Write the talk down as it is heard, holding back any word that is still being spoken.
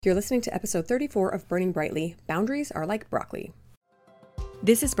You're listening to episode 34 of Burning Brightly, Boundaries Are Like Broccoli.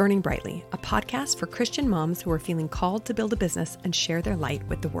 This is Burning Brightly, a podcast for Christian moms who are feeling called to build a business and share their light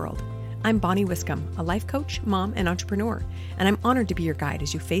with the world. I'm Bonnie Wiscombe, a life coach, mom, and entrepreneur, and I'm honored to be your guide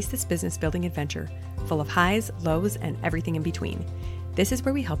as you face this business building adventure, full of highs, lows, and everything in between. This is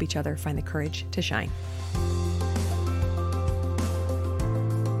where we help each other find the courage to shine.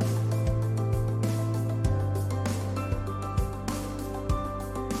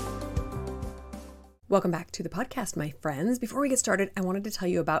 Welcome back to the podcast, my friends. Before we get started, I wanted to tell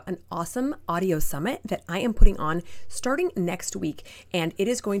you about an awesome audio summit that I am putting on starting next week. And it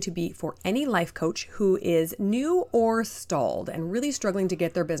is going to be for any life coach who is new or stalled and really struggling to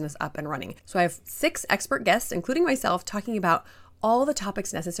get their business up and running. So I have 6 expert guests, including myself, talking about all the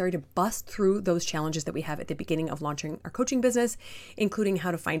topics necessary to bust through those challenges that we have at the beginning of launching our coaching business, including how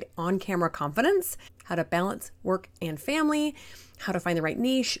to find on-camera confidence, how to balance work and family, how to find the right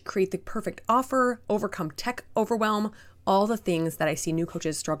niche, create the perfect offer, overcome tech overwhelm, all the things that I see new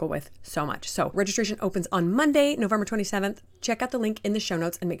coaches struggle with so much. So registration opens on Monday, November 27th. Check out the link in the show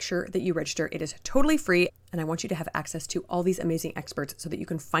notes and make sure that you register. It is totally free, and I want you to have access to all these amazing experts so that you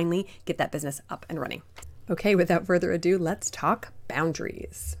can finally get that business up and running. Okay, without further ado, let's talk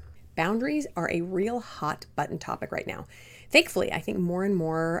boundaries. Boundaries are a real hot button topic right now. Thankfully, I think more and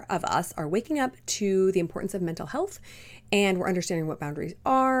more of us are waking up to the importance of mental health, and we're understanding what boundaries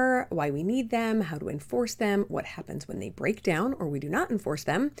are, why we need them, how to enforce them, what happens when they break down or we do not enforce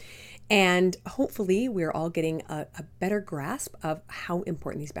them. And hopefully we're all getting a better grasp of how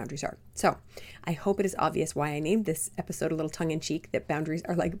important these boundaries are. So I hope it is obvious why I named this episode a little tongue-in-cheek that boundaries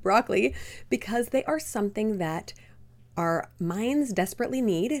are like broccoli, because they are something that our minds desperately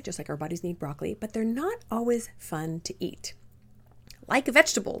need, just like our bodies need broccoli, but they're not always fun to eat. Like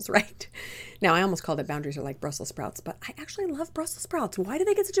vegetables, right? Now, I almost called it boundaries are like Brussels sprouts, but I actually love Brussels sprouts. Why do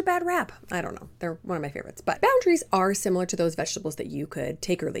they get such a bad rap? I don't know. They're one of my favorites. But boundaries are similar to those vegetables that you could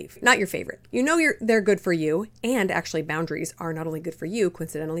take or leave. Not your favorite. You know they're good for you, and actually boundaries are not only good for you,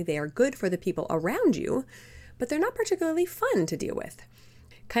 coincidentally, they are good for the people around you, but they're not particularly fun to deal with.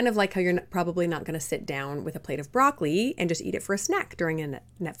 Kind of like how you're probably not going to sit down with a plate of broccoli and just eat it for a snack during a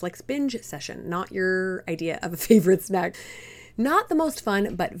Netflix binge session. Not your idea of a favorite snack. Not the most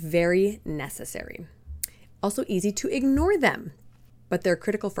fun, but very necessary. Also easy to ignore them, but they're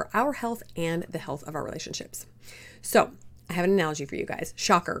critical for our health and the health of our relationships. So I have an analogy for you guys.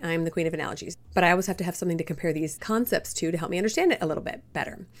 Shocker, I'm the queen of analogies, but I always have to have something to compare these concepts to help me understand it a little bit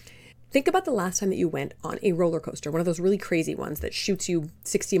better. Think about the last time that you went on a roller coaster, one of those really crazy ones that shoots you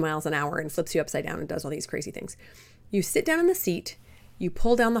 60 miles an hour and flips you upside down and does all these crazy things. You sit down in the seat, you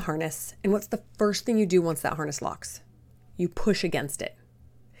pull down the harness, and what's the first thing you do once that harness locks? You push against it.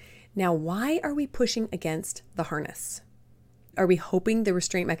 Now, why are we pushing against the harness? Are we hoping the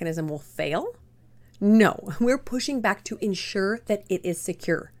restraint mechanism will fail? No, we're pushing back to ensure that it is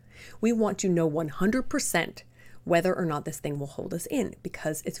secure. We want to know 100% whether or not this thing will hold us in,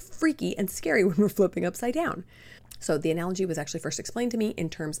 because it's freaky and scary when we're flipping upside down. So the analogy was actually first explained to me in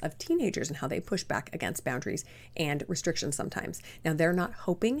terms of teenagers and how they push back against boundaries and restrictions sometimes. Now, they're not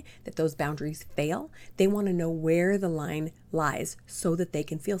hoping that those boundaries fail. They want to know where the line lies so that they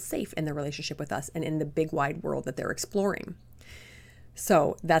can feel safe in their relationship with us and in the big wide world that they're exploring.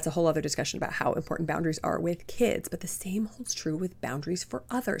 So that's a whole other discussion about how important boundaries are with kids, but the same holds true with boundaries for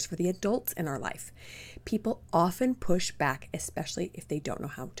others, for the adults in our life. People often push back, especially if they don't know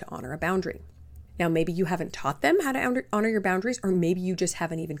how to honor a boundary. Now, maybe you haven't taught them how to honor your boundaries, or maybe you just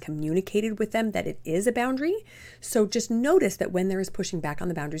haven't even communicated with them that it is a boundary. So just notice that when there is pushing back on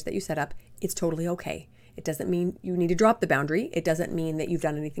the boundaries that you set up, it's totally okay. It doesn't mean you need to drop the boundary. It doesn't mean that you've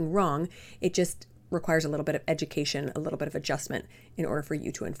done anything wrong. It just requires a little bit of education, a little bit of adjustment in order for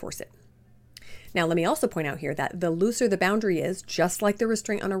you to enforce it. Now, let me also point out here that the looser the boundary is, just like the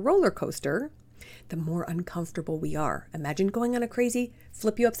restraint on a roller coaster, the more uncomfortable we are. Imagine going on a crazy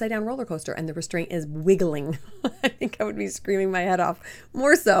flip you upside down roller coaster and the restraint is wiggling. I think I would be screaming my head off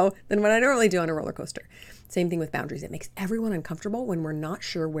more so than what I normally do on a roller coaster. Same thing with boundaries. It makes everyone uncomfortable when we're not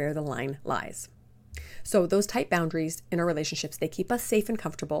sure where the line lies. So those tight boundaries in our relationships, they keep us safe and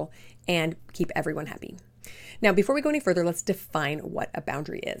comfortable and keep everyone happy. Now, before we go any further, let's define what a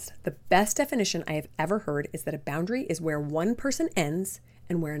boundary is. The best definition I have ever heard is that a boundary is where one person ends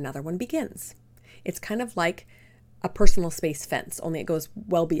and where another one begins. It's kind of like a personal space fence, only it goes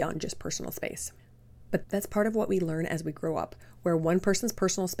well beyond just personal space. But that's part of what we learn as we grow up, where one person's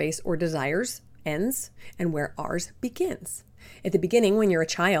personal space or desires ends and where ours begins. At the beginning, when you're a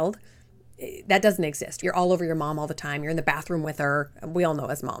child, that doesn't exist. You're all over your mom all the time. You're in the bathroom with her. We all know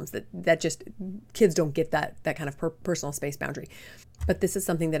as moms that just kids don't get that kind of personal space boundary. But this is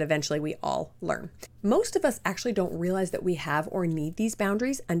something that eventually we all learn. Most of us actually don't realize that we have or need these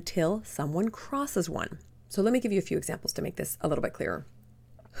boundaries until someone crosses one. So let me give you a few examples to make this a little bit clearer.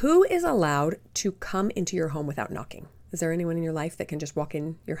 Who is allowed to come into your home without knocking? Is there anyone in your life that can just walk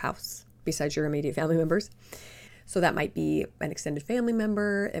in your house besides your immediate family members? So that might be an extended family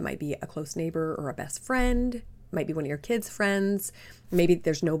member. It might be a close neighbor or a best friend. It might be one of your kids' friends. Maybe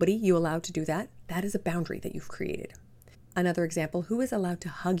there's nobody you allowed to do that. That is a boundary that you've created. Another example, who is allowed to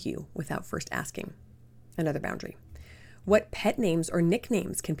hug you without first asking? Another boundary. What pet names or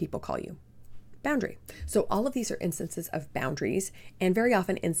nicknames can people call you? Boundary. So all of these are instances of boundaries, and very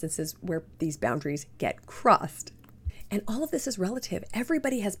often instances where these boundaries get crossed. And all of this is relative.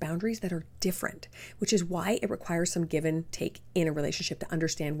 Everybody has boundaries that are different, which is why it requires some give and take in a relationship to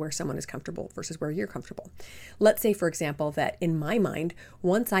understand where someone is comfortable versus where you're comfortable. Let's say, for example, that in my mind,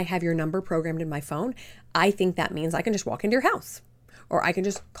 once I have your number programmed in my phone, I think that means I can just walk into your house, or I can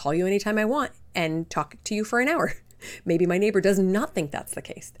just call you anytime I want and talk to you for an hour. Maybe my neighbor does not think that's the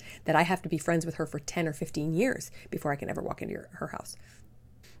case, that I have to be friends with her for 10 or 15 years before I can ever walk into her house.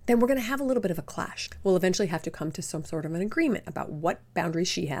 Then we're going to have a little bit of a clash. We'll eventually have to come to some sort of an agreement about what boundaries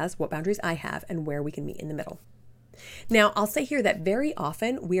she has, what boundaries I have, and where we can meet in the middle. Now, I'll say here that very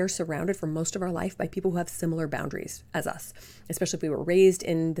often we are surrounded for most of our life by people who have similar boundaries as us, especially if we were raised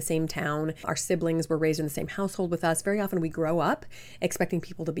in the same town, our siblings were raised in the same household with us. Very often we grow up expecting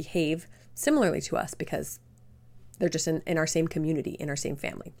people to behave similarly to us because they're just in our same community, in our same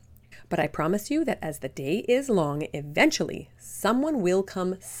family. But I promise you that as the day is long, eventually someone will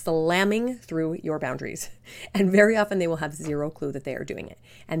come slamming through your boundaries. And very often they will have zero clue that they are doing it.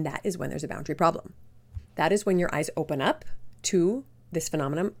 And that is when there's a boundary problem. That is when your eyes open up to this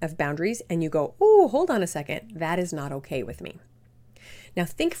phenomenon of boundaries and you go, oh, hold on a second, that is not okay with me. Now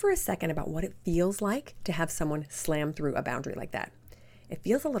think for a second about what it feels like to have someone slam through a boundary like that. It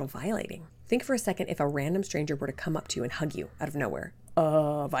feels a little violating. Think for a second if a random stranger were to come up to you and hug you out of nowhere.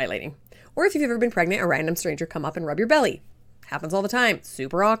 Violating. Or if you've ever been pregnant, a random stranger come up and rub your belly. Happens all the time.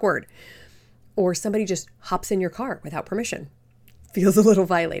 Super awkward. Or somebody just hops in your car without permission. Feels a little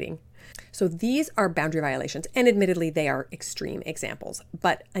violating. So these are boundary violations, and admittedly, they are extreme examples.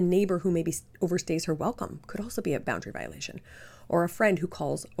 But a neighbor who maybe overstays her welcome could also be a boundary violation. Or a friend who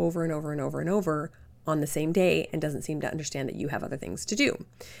calls over and over and over and over on the same day and doesn't seem to understand that you have other things to do.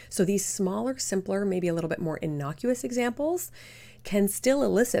 So these smaller, simpler, maybe a little bit more innocuous examples can still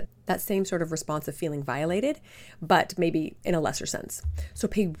elicit that same sort of response of feeling violated, but maybe in a lesser sense. So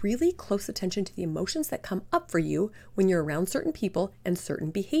pay really close attention to the emotions that come up for you when you're around certain people and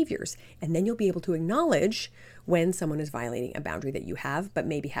certain behaviors. And then you'll be able to acknowledge when someone is violating a boundary that you have, but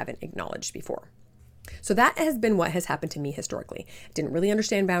maybe haven't acknowledged before. So that has been what has happened to me historically. I didn't really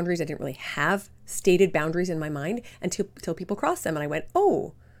understand boundaries. I didn't really have stated boundaries in my mind until people crossed them. And I went,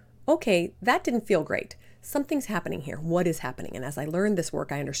 oh, okay, that didn't feel great. Something's happening here. What is happening? And as I learned this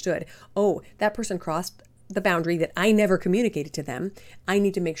work, I understood, oh, that person crossed the boundary that I never communicated to them. I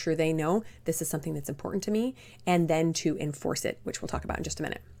need to make sure they know this is something that's important to me, and then to enforce it, which we'll talk about in just a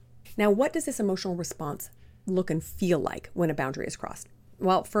minute. Now, what does this emotional response look and feel like when a boundary is crossed?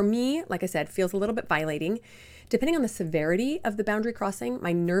 Well, for me, like I said, feels a little bit violating. Depending on the severity of the boundary crossing,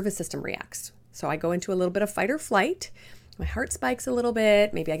 my nervous system reacts. So I go into a little bit of fight or flight. My heart spikes a little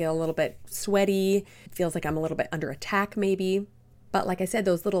bit. Maybe I get a little bit sweaty. It feels like I'm a little bit under attack maybe. But like I said,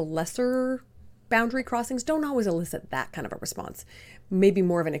 those little lesser boundary crossings don't always elicit that kind of a response. Maybe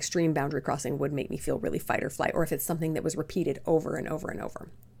more of an extreme boundary crossing would make me feel really fight or flight, or if it's something that was repeated over and over and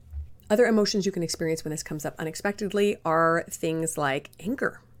over. Other emotions you can experience when this comes up unexpectedly are things like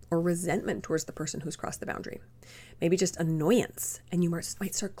anger or resentment towards the person who's crossed the boundary. Maybe just annoyance, and you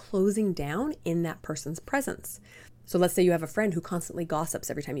might start closing down in that person's presence. So let's say you have a friend who constantly gossips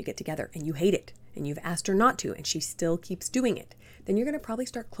every time you get together and you hate it and you've asked her not to and she still keeps doing it. Then you're going to probably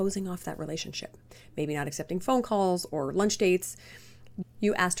start closing off that relationship. Maybe not accepting phone calls or lunch dates.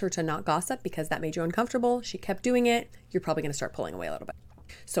 You asked her to not gossip because that made you uncomfortable. She kept doing it. You're probably going to start pulling away a little bit.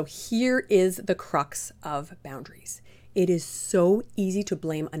 So here is the crux of boundaries. It is so easy to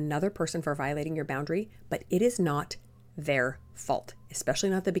blame another person for violating your boundary, but it is not their fault, especially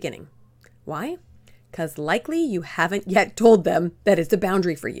not at the beginning. Why? Because likely you haven't yet told them that it's a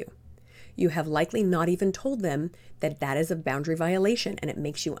boundary for you. You have likely not even told them that that is a boundary violation and it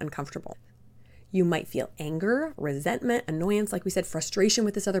makes you uncomfortable. You might feel anger, resentment, annoyance, like we said, frustration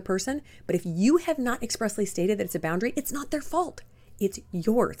with this other person. But if you have not expressly stated that it's a boundary, it's not their fault. It's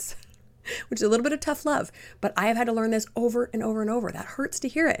yours, which is a little bit of tough love. But I have had to learn this over and over and over. That hurts to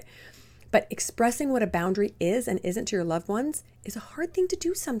hear it. But expressing what a boundary is and isn't to your loved ones is a hard thing to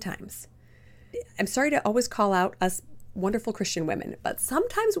do sometimes. I'm sorry to always call out us wonderful Christian women, but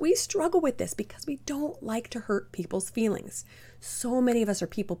sometimes we struggle with this because we don't like to hurt people's feelings. So many of us are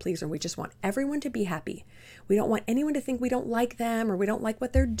people pleasers and we just want everyone to be happy. We don't want anyone to think we don't like them or we don't like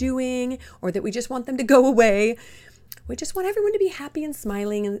what they're doing or that we just want them to go away. We just want everyone to be happy and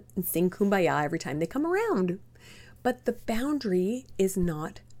smiling and sing Kumbaya every time they come around. But the boundary is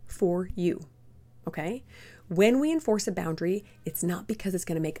not for you, okay? When we enforce a boundary, it's not because it's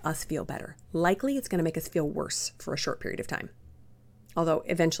going to make us feel better. Likely, it's going to make us feel worse for a short period of time. Although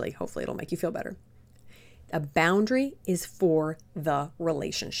eventually, hopefully, it'll make you feel better. A boundary is for the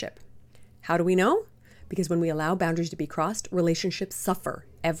relationship. How do we know? Because when we allow boundaries to be crossed, relationships suffer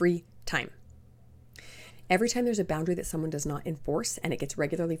every time. Every time there's a boundary that someone does not enforce and it gets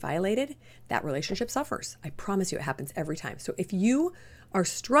regularly violated, that relationship suffers. I promise you it happens every time. So if you are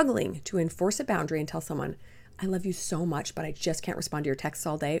struggling to enforce a boundary and tell someone, I love you so much, but I just can't respond to your texts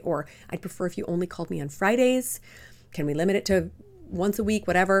all day, or I'd prefer if you only called me on Fridays, can we limit it to once a week,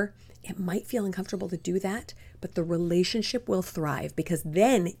 whatever? It might feel uncomfortable to do that, but the relationship will thrive because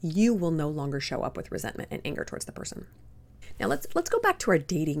then you will no longer show up with resentment and anger towards the person. Now let's go back to our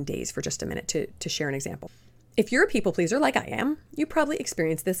dating days for just a minute to share an example. If you're a people pleaser like I am, you probably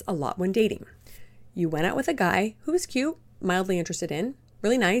experienced this a lot when dating. You went out with a guy who was cute, mildly interested in,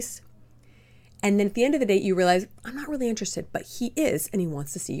 really nice. And then at the end of the date, you realize, I'm not really interested, but he is, and he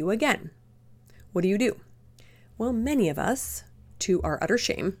wants to see you again. What do? Well, many of us, to our utter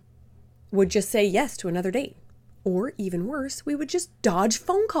shame, would just say yes to another date. Or even worse, we would just dodge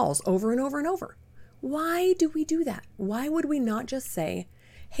phone calls over and over and over. Why do we do that? Why would we not just say,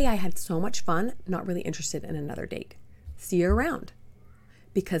 hey, I had so much fun, not really interested in another date. See you around.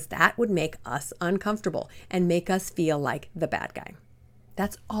 Because that would make us uncomfortable and make us feel like the bad guy.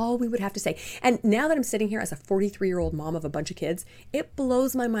 That's all we would have to say. And now that I'm sitting here as a 43-year-old mom of a bunch of kids, it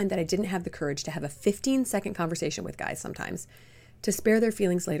blows my mind that I didn't have the courage to have a 15-second conversation with guys sometimes to spare their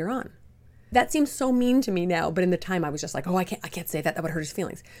feelings later on. That seems so mean to me now, but in the time I was just like, oh, I can't say that. That would hurt his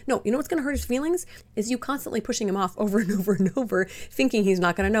feelings. No, you know what's going to hurt his feelings? Is you constantly pushing him off over and over and over, thinking he's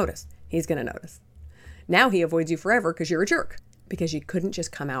not going to notice. He's going to notice. Now he avoids you forever because you're a jerk, because you couldn't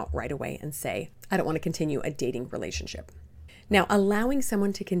just come out right away and say, I don't want to continue a dating relationship. Now, allowing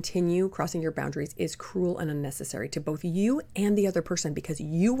someone to continue crossing your boundaries is cruel and unnecessary to both you and the other person because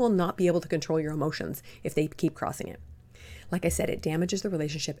you will not be able to control your emotions if they keep crossing it. Like I said, it damages the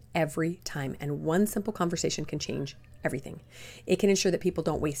relationship every time, and one simple conversation can change everything. It can ensure that people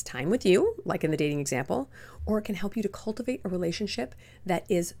don't waste time with you, like in the dating example, or it can help you to cultivate a relationship that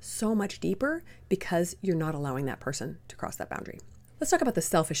is so much deeper because you're not allowing that person to cross that boundary. Let's talk about the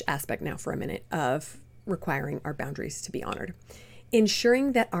selfish aspect now for a minute of requiring our boundaries to be honored.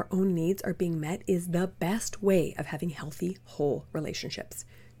 Ensuring that our own needs are being met is the best way of having healthy, whole relationships.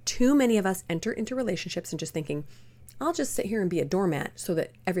 Too many of us enter into relationships and just thinking, I'll just sit here and be a doormat so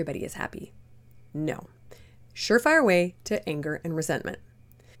that everybody is happy. No. Surefire way to anger and resentment.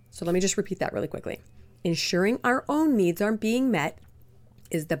 So let me just repeat that really quickly. Ensuring our own needs are being met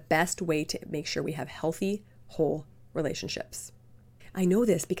is the best way to make sure we have healthy, whole relationships. I know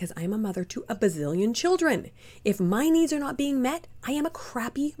this because I'm a mother to a bazillion children. If my needs are not being met, I am a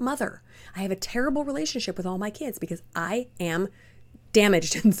crappy mother. I have a terrible relationship with all my kids because I am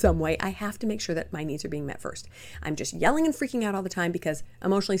damaged in some way. I have to make sure that my needs are being met first. I'm just yelling and freaking out all the time because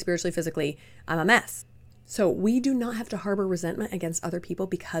emotionally, spiritually, physically, I'm a mess. So we do not have to harbor resentment against other people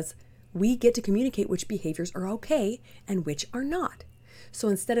because we get to communicate which behaviors are okay and which are not. So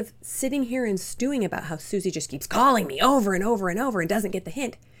instead of sitting here and stewing about how Susie just keeps calling me over and over and over and doesn't get the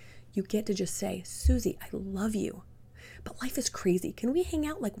hint, you get to just say, Susie, I love you, but life is crazy. Can we hang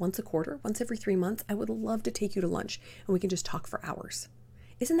out like once a quarter, once every 3 months? I would love to take you to lunch and we can just talk for hours.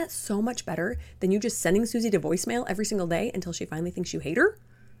 Isn't that so much better than you just sending Susie to voicemail every single day until she finally thinks you hate her?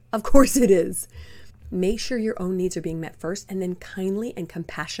 Of course it is. Make sure your own needs are being met first and then kindly and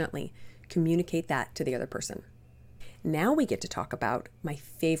compassionately communicate that to the other person. Now we get to talk about my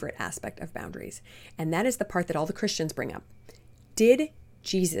favorite aspect of boundaries, and that is the part that all the Christians bring up. Did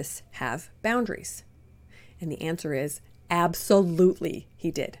Jesus have boundaries? And the answer is absolutely he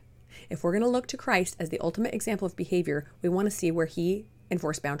did. If we're going to look to Christ as the ultimate example of behavior, we want to see where he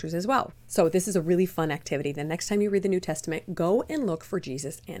enforced boundaries as well. So this is a really fun activity. The next time you read the New Testament, go and look for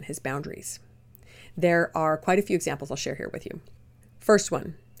Jesus and his boundaries. There are quite a few examples I'll share here with you. First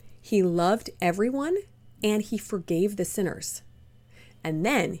one, he loved everyone and he forgave the sinners. And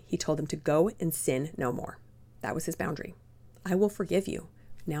then he told them to go and sin no more. That was his boundary. I will forgive you.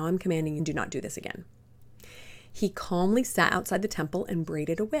 Now I'm commanding you, do not do this again. He calmly sat outside the temple and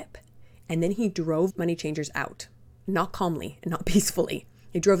braided a whip. And then he drove money changers out, not calmly and not peacefully.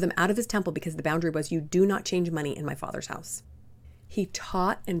 He drove them out of his temple because the boundary was, you do not change money in my Father's house. He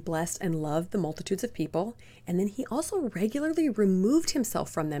taught and blessed and loved the multitudes of people. And then he also regularly removed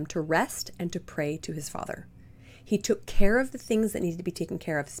himself from them to rest and to pray to his Father. He took care of the things that needed to be taken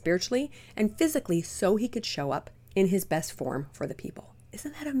care of spiritually and physically so he could show up in his best form for the people.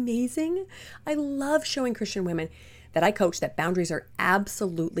 Isn't that amazing? I love showing Christian women that I coach that boundaries are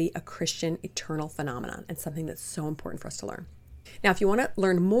absolutely a Christian eternal phenomenon and something that's so important for us to learn. Now, if you want to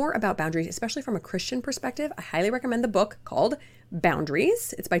learn more about boundaries, especially from a Christian perspective, I highly recommend the book called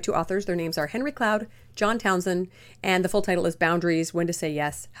Boundaries. It's by two authors. Their names are Henry Cloud, John Townsend, and the full title is Boundaries, When to Say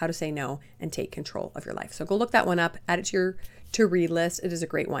Yes, How to Say No, and Take Control of Your Life. So go look that one up, add it to your to-read list. It is a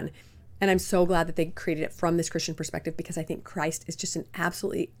great one. And I'm so glad that they created it from this Christian perspective because I think Christ is just an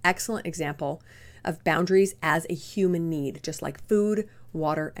absolutely excellent example of boundaries as a human need, just like food,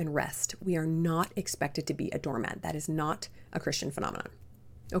 water, and rest. We are not expected to be a doormat. That is not a Christian phenomenon.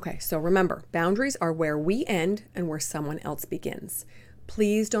 Okay, so remember, boundaries are where we end and where someone else begins.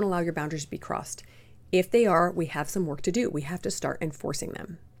 Please don't allow your boundaries to be crossed. If they are, we have some work to do. We have to start enforcing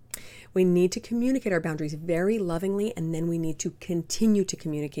them. We need to communicate our boundaries very lovingly, and then we need to continue to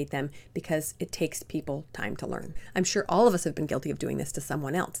communicate them because it takes people time to learn. I'm sure all of us have been guilty of doing this to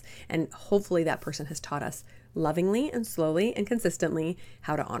someone else, and hopefully that person has taught us lovingly and slowly and consistently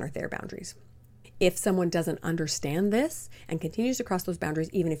how to honor their boundaries. If someone doesn't understand this and continues to cross those boundaries,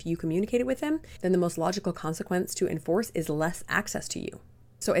 even if you communicate it with them, then the most logical consequence to enforce is less access to you.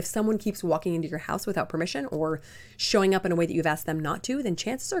 So if someone keeps walking into your house without permission or showing up in a way that you've asked them not to, then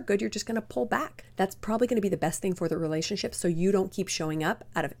chances are good you're just going to pull back. That's probably going to be the best thing for the relationship so you don't keep showing up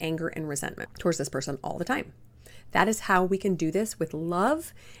out of anger and resentment towards this person all the time. That is how we can do this with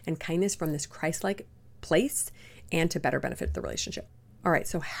love and kindness from this Christ-like place and to better benefit the relationship. All right,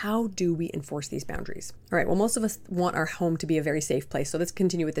 so how do we enforce these boundaries? All right, well, most of us want our home to be a very safe place. So let's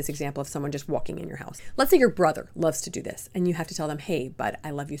continue with this example of someone just walking in your house. Let's say your brother loves to do this and you have to tell them, hey, bud,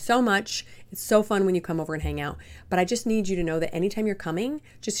 I love you so much. It's so fun when you come over and hang out. But I just need you to know that anytime you're coming,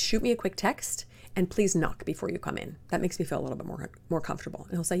 just shoot me a quick text and please knock before you come in. That makes me feel a little bit more comfortable.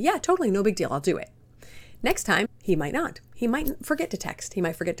 And he'll say, yeah, totally, no big deal. I'll do it. Next time, he might not. He might forget to text. He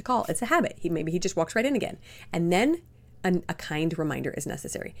might forget to call. It's a habit. Maybe he just walks right in again. And then a kind reminder is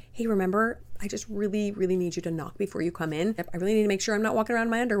necessary. Hey, remember, I just really, really need you to knock before you come in. I really need to make sure I'm not walking around in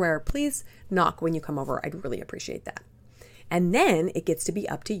my underwear. Please knock when you come over. I'd really appreciate that. And then it gets to be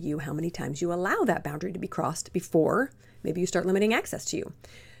up to you how many times you allow that boundary to be crossed before maybe you start limiting access to you.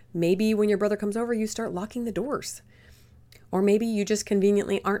 Maybe when your brother comes over, you start locking the doors. Or maybe you just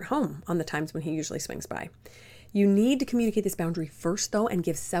conveniently aren't home on the times when he usually swings by. You need to communicate this boundary first, though, and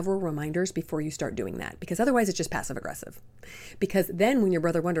give several reminders before you start doing that, because otherwise it's just passive aggressive. Because then when your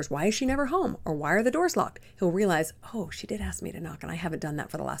brother wonders, why is she never home? Or why are the doors locked? He'll realize, oh, she did ask me to knock and I haven't done that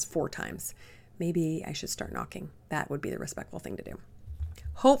for the last 4 times. Maybe I should start knocking. That would be the respectful thing to do.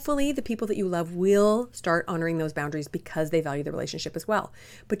 Hopefully the people that you love will start honoring those boundaries because they value the relationship as well.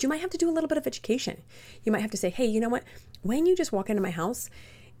 But you might have to do a little bit of education. You might have to say, hey, you know what? When you just walk into my house,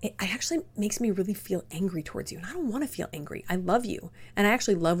 it actually makes me really feel angry towards you. And I don't want to feel angry. I love you. And I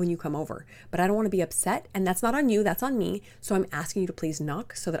actually love when you come over. But I don't want to be upset. And that's not on you. That's on me. So I'm asking you to please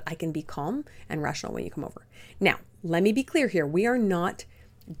knock so that I can be calm and rational when you come over. Now, let me be clear here. We are not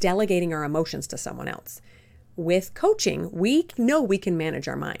delegating our emotions to someone else. With coaching, we know we can manage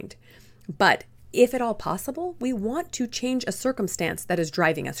our mind. But if at all possible, we want to change a circumstance that is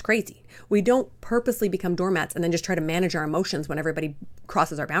driving us crazy. We don't purposely become doormats and then just try to manage our emotions when everybody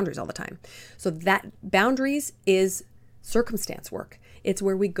crosses our boundaries all the time. So that boundaries is circumstance work. It's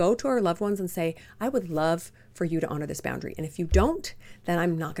where we go to our loved ones and say, I would love for you to honor this boundary. And if you don't, then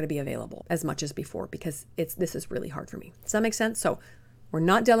I'm not going to be available as much as before because this is really hard for me. Does that make sense? So we're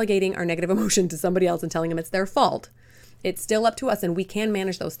not delegating our negative emotion to somebody else and telling them it's their fault. It's still up to us and we can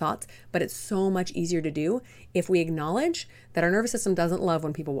manage those thoughts, but it's so much easier to do if we acknowledge that our nervous system doesn't love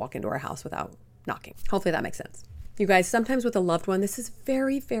when people walk into our house without knocking. Hopefully that makes sense. You guys, sometimes with a loved one, this is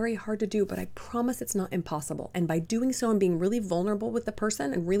very, very hard to do, but I promise it's not impossible. And by doing so and being really vulnerable with the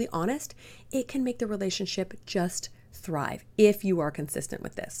person and really honest, it can make the relationship just thrive if you are consistent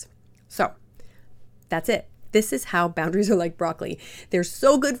with this. So that's it. This is how boundaries are like broccoli. They're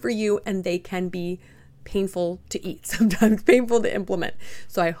so good for you and they can be painful to eat, sometimes painful to implement.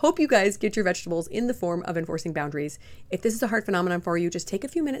 So I hope you guys get your vegetables in the form of enforcing boundaries. If this is a hard phenomenon for you, just take a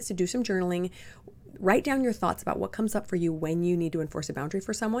few minutes to do some journaling, write down your thoughts about what comes up for you when you need to enforce a boundary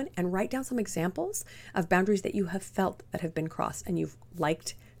for someone, and write down some examples of boundaries that you have felt that have been crossed and you've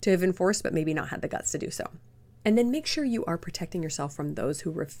liked to have enforced, but maybe not had the guts to do so. And then make sure you are protecting yourself from those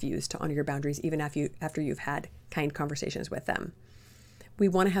who refuse to honor your boundaries, even after you've had kind conversations with them. We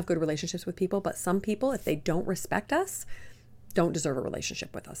want to have good relationships with people, but some people, if they don't respect us, don't deserve a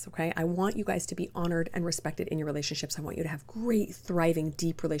relationship with us, okay? I want you guys to be honored and respected in your relationships. I want you to have great, thriving,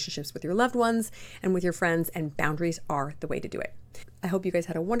 deep relationships with your loved ones and with your friends, and boundaries are the way to do it. I hope you guys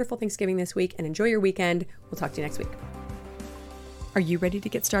had a wonderful Thanksgiving this week and enjoy your weekend. We'll talk to you next week. Are you ready to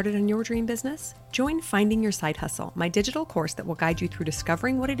get started on your dream business? Join Finding Your Side Hustle, my digital course that will guide you through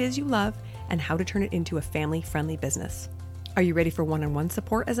discovering what it is you love and how to turn it into a family-friendly business. Are you ready for one-on-one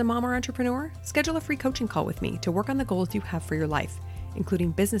support as a mom or entrepreneur? Schedule a free coaching call with me to work on the goals you have for your life,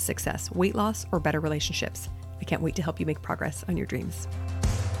 including business success, weight loss, or better relationships. I can't wait to help you make progress on your dreams.